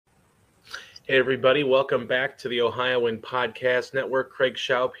Hey, everybody, welcome back to the Ohioan Podcast Network. Craig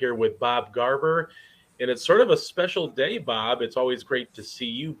Schaub here with Bob Garber. And it's sort of a special day, Bob. It's always great to see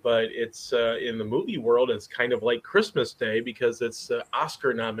you, but it's in the movie world, it's kind of like Christmas Day because it's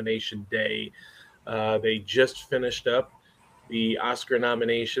Oscar nomination day. They just finished up the Oscar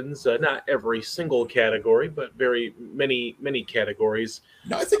nominations, not every single category, but very many categories.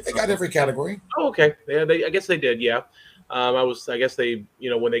 No, I think they got every category. Oh, okay. Yeah, I guess they did. Yeah. I guess they,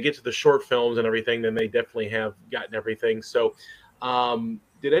 when they get to the short films and everything, then they definitely have gotten everything. So,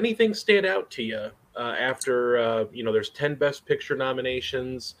 did anything stand out to you after, there's 10 Best Picture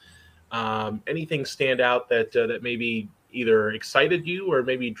nominations? Anything stand out that maybe either excited you or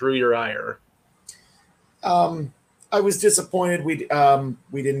maybe drew your ire? Um, I was disappointed we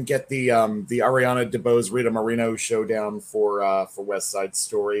didn't get the Ariana DeBose Rita Moreno showdown for West Side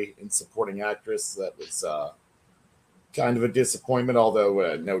Story in supporting actress. That was kind of a disappointment.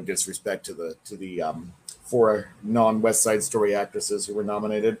 Although no disrespect to the four non West Side Story actresses who were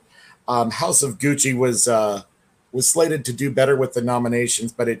nominated. House of Gucci was slated to do better with the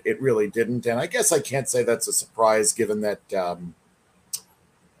nominations, but it really didn't. And I guess I can't say that's a surprise given that the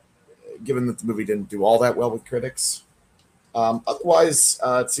movie didn't do all that well with critics. Otherwise,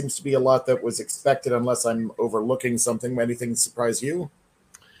 it seems to be a lot that was expected, unless I'm overlooking something. Anything surprise you?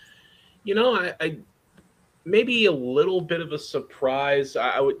 I maybe a little bit of a surprise.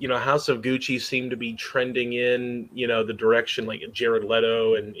 I would, House of Gucci seemed to be trending in, the direction like Jared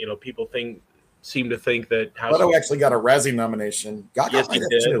Leto, and people seem to think that Leto actually got a Razzie nomination. Gaga yes, he might have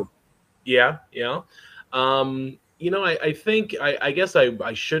did. too. Yeah, yeah. I think I guess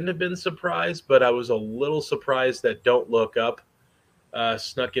I shouldn't have been surprised, but I was a little surprised that Don't Look Up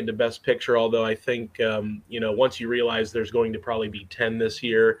snuck into Best Picture. Although I think once you realize there's going to probably be 10 this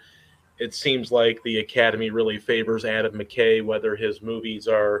year, it seems like the Academy really favors Adam McKay, whether his movies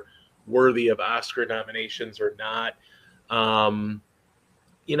are worthy of Oscar nominations or not. Um,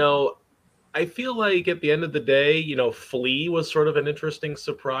 you know, I feel like at the end of the day, Flea was sort of an interesting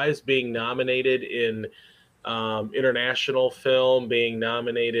surprise, being nominated in international film, being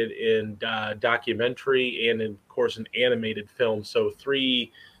nominated in documentary, and of course an animated film. So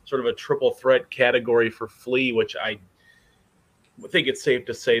three sort of a triple threat category for Flea, which I think it's safe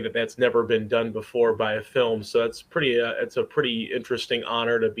to say that that's never been done before by a film. So that's pretty. It's a pretty interesting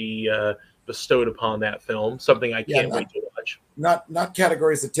honor to be bestowed upon that film. Something I Yeah, can't wait to watch. not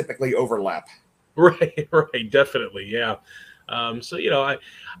categories that typically overlap. Right, right, definitely, yeah. So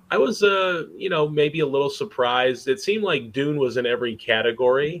I was maybe a little surprised. It seemed like Dune was in every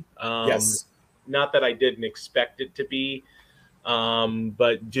category. Yes. Not that I didn't expect it to be,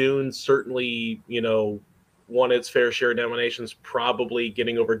 but Dune certainly won its fair share of nominations, probably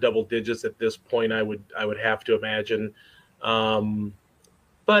getting over double digits at this point. I would have to imagine. Um,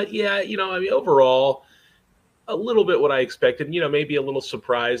 but yeah, I mean, overall, a little bit what I expected. Maybe a little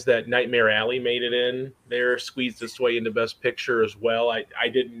surprised that Nightmare Alley made it in there, squeezed its way into Best Picture as well. I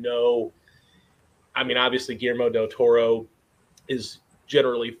didn't know. I mean, obviously Guillermo del Toro is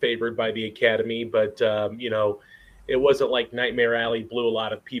generally favored by the Academy, but it wasn't like Nightmare Alley blew a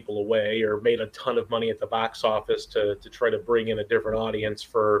lot of people away or made a ton of money at the box office to try to bring in a different audience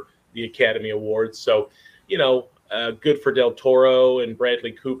for the Academy Awards. So, good for Del Toro and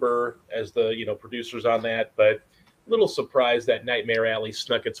Bradley Cooper as the producers on that, but a little surprised that Nightmare Alley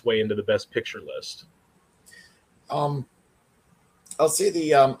snuck its way into the Best Picture list. Um, I'll say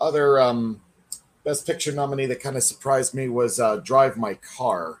the other Best Picture nominee that kind of surprised me was Drive My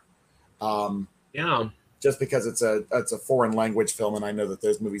Car. Yeah, Just because it's a foreign language film, and I know that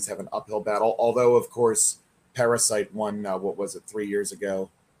those movies have an uphill battle. Although, of course, Parasite won. What was it? 3 years ago?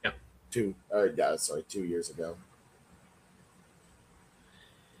 yeah, Yeah, sorry, 2 years ago.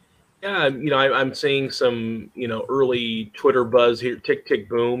 yeah. I'm seeing some early Twitter buzz here. Tick Tick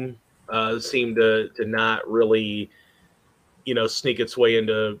Boom seemed to not really sneak its way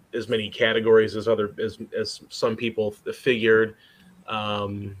into as many categories as some people figured.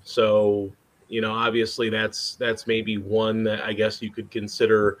 So obviously that's maybe one that I guess you could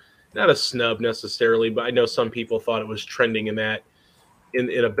consider not a snub necessarily, but I know some people thought it was trending in that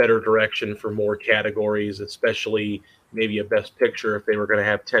in a better direction for more categories, especially maybe a Best Picture if they were going to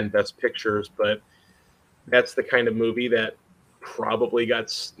have 10 Best Pictures. But that's the kind of movie that probably got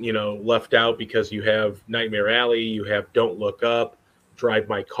left out because you have Nightmare Alley, you have Don't Look Up, Drive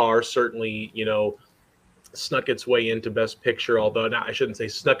My Car certainly snuck its way into Best Picture. Although now I shouldn't say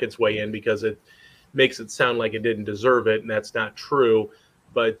snuck its way in because it makes it sound like it didn't deserve it, and that's not true.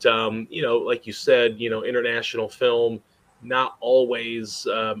 But like you said, international film not always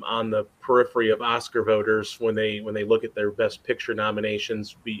on the periphery of Oscar voters when they look at their Best Picture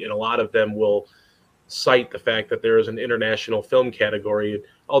nominations. And a lot of them will cite the fact that there is an international film category,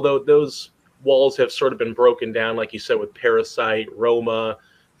 although those walls have sort of been broken down, like you said, with Parasite, Roma,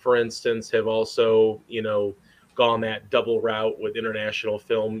 for instance, have also, gone that double route with international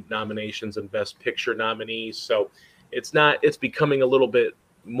film nominations and Best Picture nominees. So it's becoming a little bit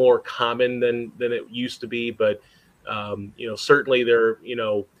more common than it used to be, but certainly there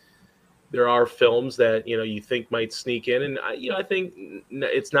are films that you think might sneak in, and I think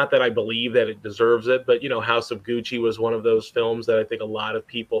it's not that I believe that it deserves it, but House of Gucci was one of those films that I think a lot of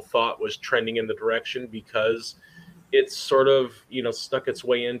people thought was trending in the direction because it's sort of snuck its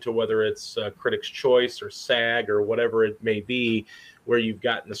way into, whether it's Critics' Choice or SAG or whatever it may be, where you've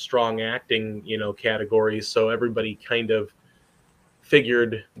gotten the strong acting categories, so everybody kind of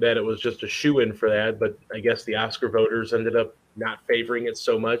figured that it was just a shoe-in for that. But I guess the Oscar voters ended up not favoring it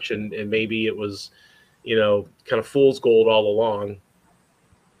so much, and maybe it was kind of fool's gold all along.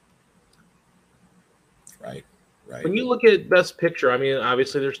 Right. When you look at Best Picture, I mean,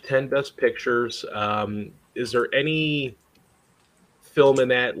 obviously there's 10 Best Pictures. Is there any film in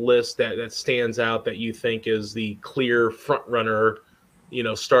that list that stands out that you think is the clear front runner,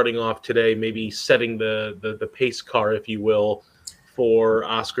 starting off today, maybe setting the pace car, if you will, for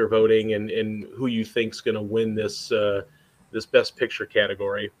Oscar voting, and who you think's going to win this Best Picture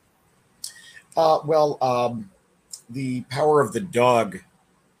category? The Power of the Dog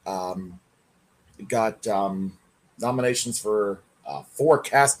got nominations for 4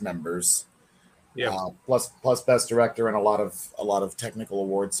 cast members, plus Best Director and a lot of technical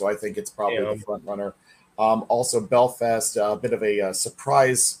awards. So I think it's probably the front runner. Also, Belfast, a bit of a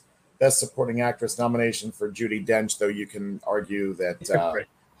surprise Best Supporting Actress nomination for Judi Dench, though you can argue that Right.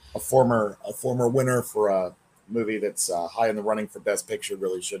 a former winner for a movie that's high in the running for Best Picture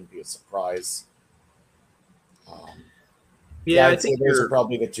really shouldn't be a surprise. I'd say those are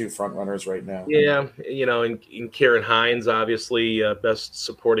probably the 2 front runners right now. Yeah, and Karen Hines, obviously, Best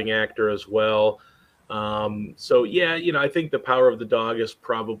Supporting Actor as well. I think The Power of the Dog is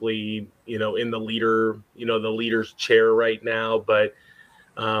probably in the leader's chair right now. But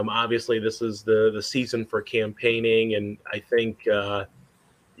obviously, this is the season for campaigning, and I think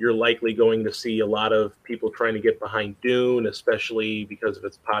you're likely going to see a lot of people trying to get behind Dune, especially because of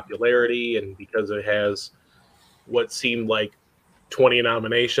its popularity and because it has what seemed like 20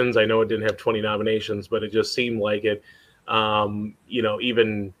 nominations. I know it didn't have 20 nominations, but it just seemed like it.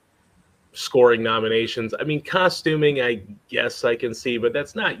 Even scoring nominations. I mean, costuming, I guess I can see, but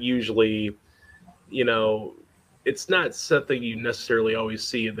that's not usually, it's not something you necessarily always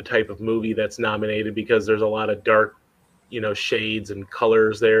see in the type of movie that's nominated, because there's a lot of dark, shades and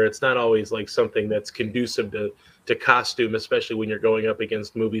colors there. It's not always like something that's conducive to costume, especially when you're going up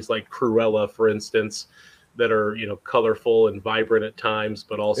against movies like Cruella, for instance, that are colorful and vibrant at times,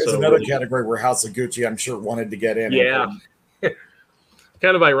 but also there's another category where House of Gucci, I'm sure, wanted to get in. Yeah.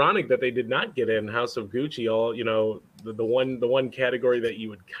 Kind of ironic that they did not get in House of Gucci. All the one category that you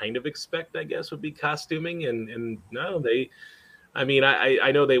would kind of expect, I guess, would be costuming, and no,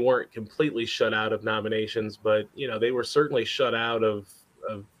 I know they weren't completely shut out of nominations, but they were certainly shut out of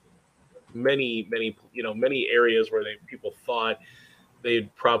many areas where people thought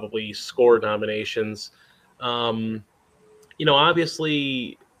they'd probably score nominations.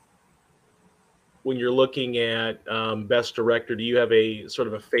 Obviously, when you're looking at Best Director, do you have a sort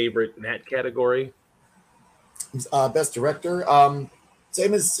of a favorite in that category? Best Director,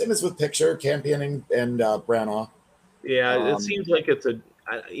 same as with Picture, Campion and Branagh. Yeah, it seems like it's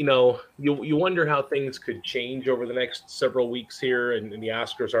you wonder how things could change over the next several weeks here, and the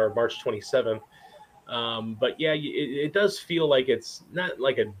Oscars are March 27th. But yeah, it does feel like it's not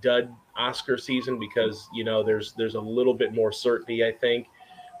like a dud Oscar season, because there's a little bit more certainty, I think,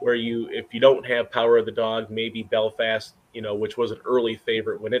 where if you don't have Power of the Dog, maybe Belfast, which was an early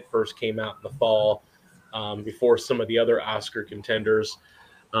favorite when it first came out in the fall, before some of the other Oscar contenders.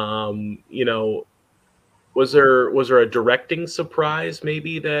 Was there a directing surprise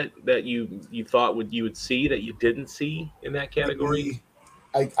maybe that you thought you would see that you didn't see in that category?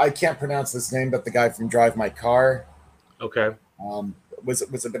 I can't pronounce this name, but the guy from Drive My Car. Okay. Was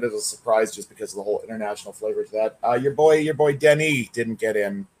a bit of a surprise just because of the whole international flavor to that. Your boy Denis didn't get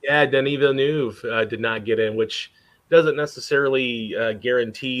in. Yeah, Denis Villeneuve did not get in, which doesn't necessarily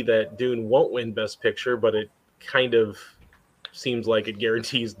guarantee that Dune won't win Best Picture, but it kind of seems like it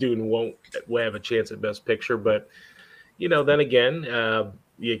guarantees Dune will have a chance at Best Picture. But then again,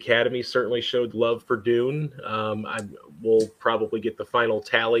 the Academy certainly showed love for Dune. We'll probably get the final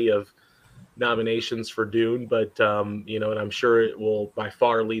tally of nominations for Dune, but and I'm sure it will by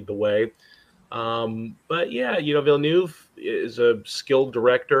far lead the way. But yeah, Villeneuve is a skilled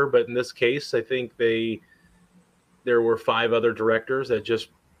director, but in this case, I think there were 5 other directors that just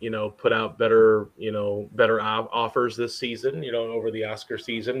put out better offers this season, over the Oscar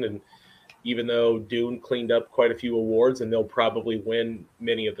season. And even though Dune cleaned up quite a few awards and they'll probably win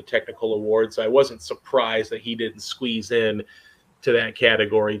many of the technical awards, I wasn't surprised that he didn't squeeze in to that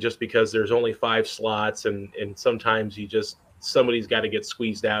category, just because there's only 5 slots, and sometimes somebody's got to get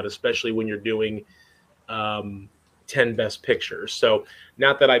squeezed out, especially when you're doing 10 best pictures. So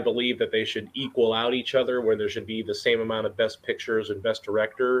not that I believe that they should equal out each other, where there should be the same amount of best pictures and best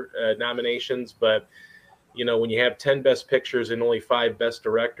director nominations, but when you have 10 best pictures and only 5 best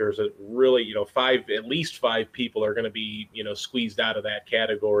directors, it really, at least 5 people are going to be, squeezed out of that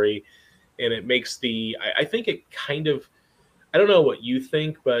category. And it makes I think it kind of, I don't know what you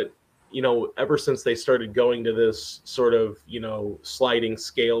think, but, ever since they started going to this sort of, sliding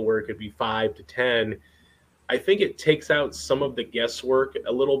scale where it could be 5 to 10, I think it takes out some of the guesswork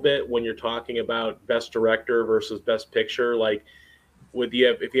a little bit when you're talking about best director versus best picture. Like,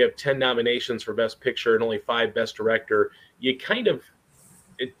 if you have 10 nominations for best picture and only 5 best director, you kind of,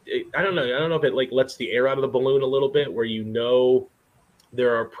 I don't know if it like lets the air out of the balloon a little bit, where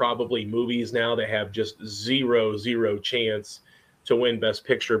there are probably movies now that have just zero chance to win best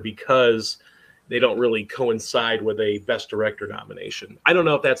picture because they don't really coincide with a best director nomination. I don't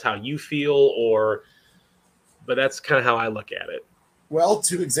know if that's how you feel, but that's kind of how I look at it. Well,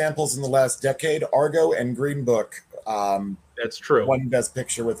 2 examples in the last decade: Argo and Green Book. That's true. One best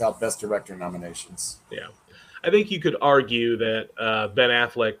picture without best director nominations. Yeah. I think you could argue that Ben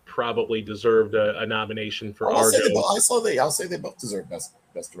Affleck probably deserved a nomination for Argo. I'll say they both deserve best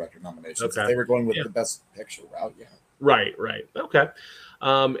director nominations. Okay. If they were going with the best picture route, yeah. Right. Okay.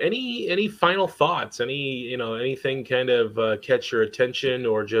 Any final thoughts? Anything kind of catch your attention,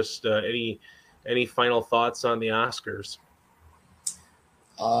 or just any final thoughts on the Oscars?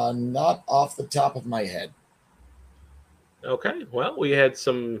 Not off the top of my head. Okay. Well, we had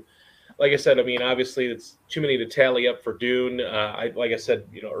some, like I said, obviously it's too many to tally up for Dune. Like I said,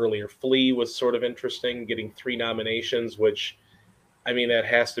 earlier, Flea was sort of interesting, getting 3 nominations, which, that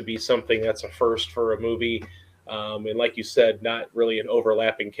has to be something that's a first for a movie. And like you said, not really an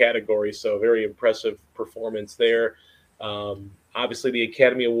overlapping category. So very impressive performance there. Obviously the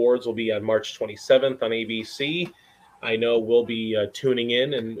Academy Awards will be on March 27th on ABC. I know we'll be tuning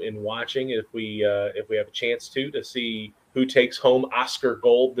in and watching if we have a chance to see who takes home Oscar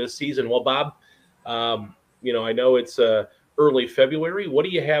gold this season. Well, Bob, I know it's early February. What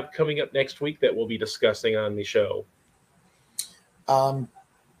do you have coming up next week that we'll be discussing on the show?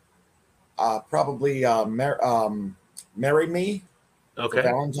 Probably Marry Me for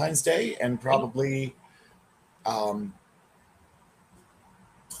Valentine's Day, and probably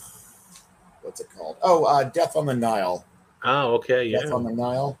what's it called? Death on the Nile. Oh, okay, yeah. Death on the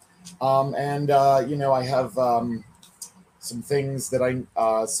Nile. I have some things that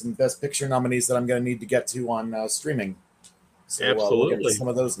some best picture nominees that I'm going to need to get to on streaming. So absolutely, we'll get to some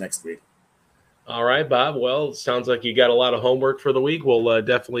of those next week. All right, Bob. Well, it sounds like you got a lot of homework for the week. We'll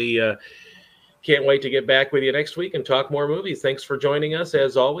definitely can't wait to get back with you next week and talk more movies. Thanks for joining us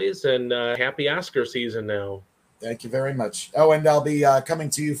as always, and happy Oscar season now. Thank you very much. Oh, and I'll be coming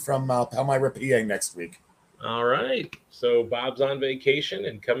to you from Palmyra, PA next week. All right. So Bob's on vacation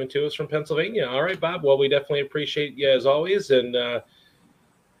and coming to us from Pennsylvania. All right, Bob. Well, we definitely appreciate you as always, and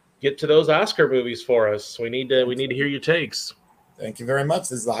get to those Oscar movies for us. We need to hear your takes. Thank you very much.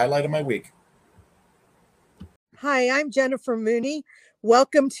 This is the highlight of my week. Hi, I'm Jennifer Mooney.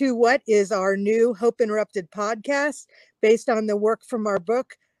 Welcome to what is our new Hope Interrupted podcast, based on the work from our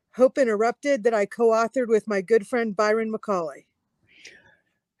book, Hope Interrupted, that I co-authored with my good friend Byron McCauley.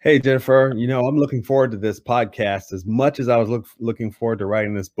 Hey, Jennifer, I'm looking forward to this podcast as much as I was looking forward to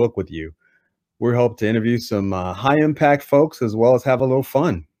writing this book with you. We hope to interview some high-impact folks as well as have a little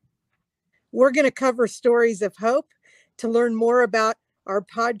fun. We're going to cover stories of hope. To learn more about our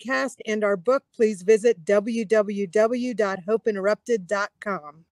podcast and our book, please visit www.hopeinterrupted.com.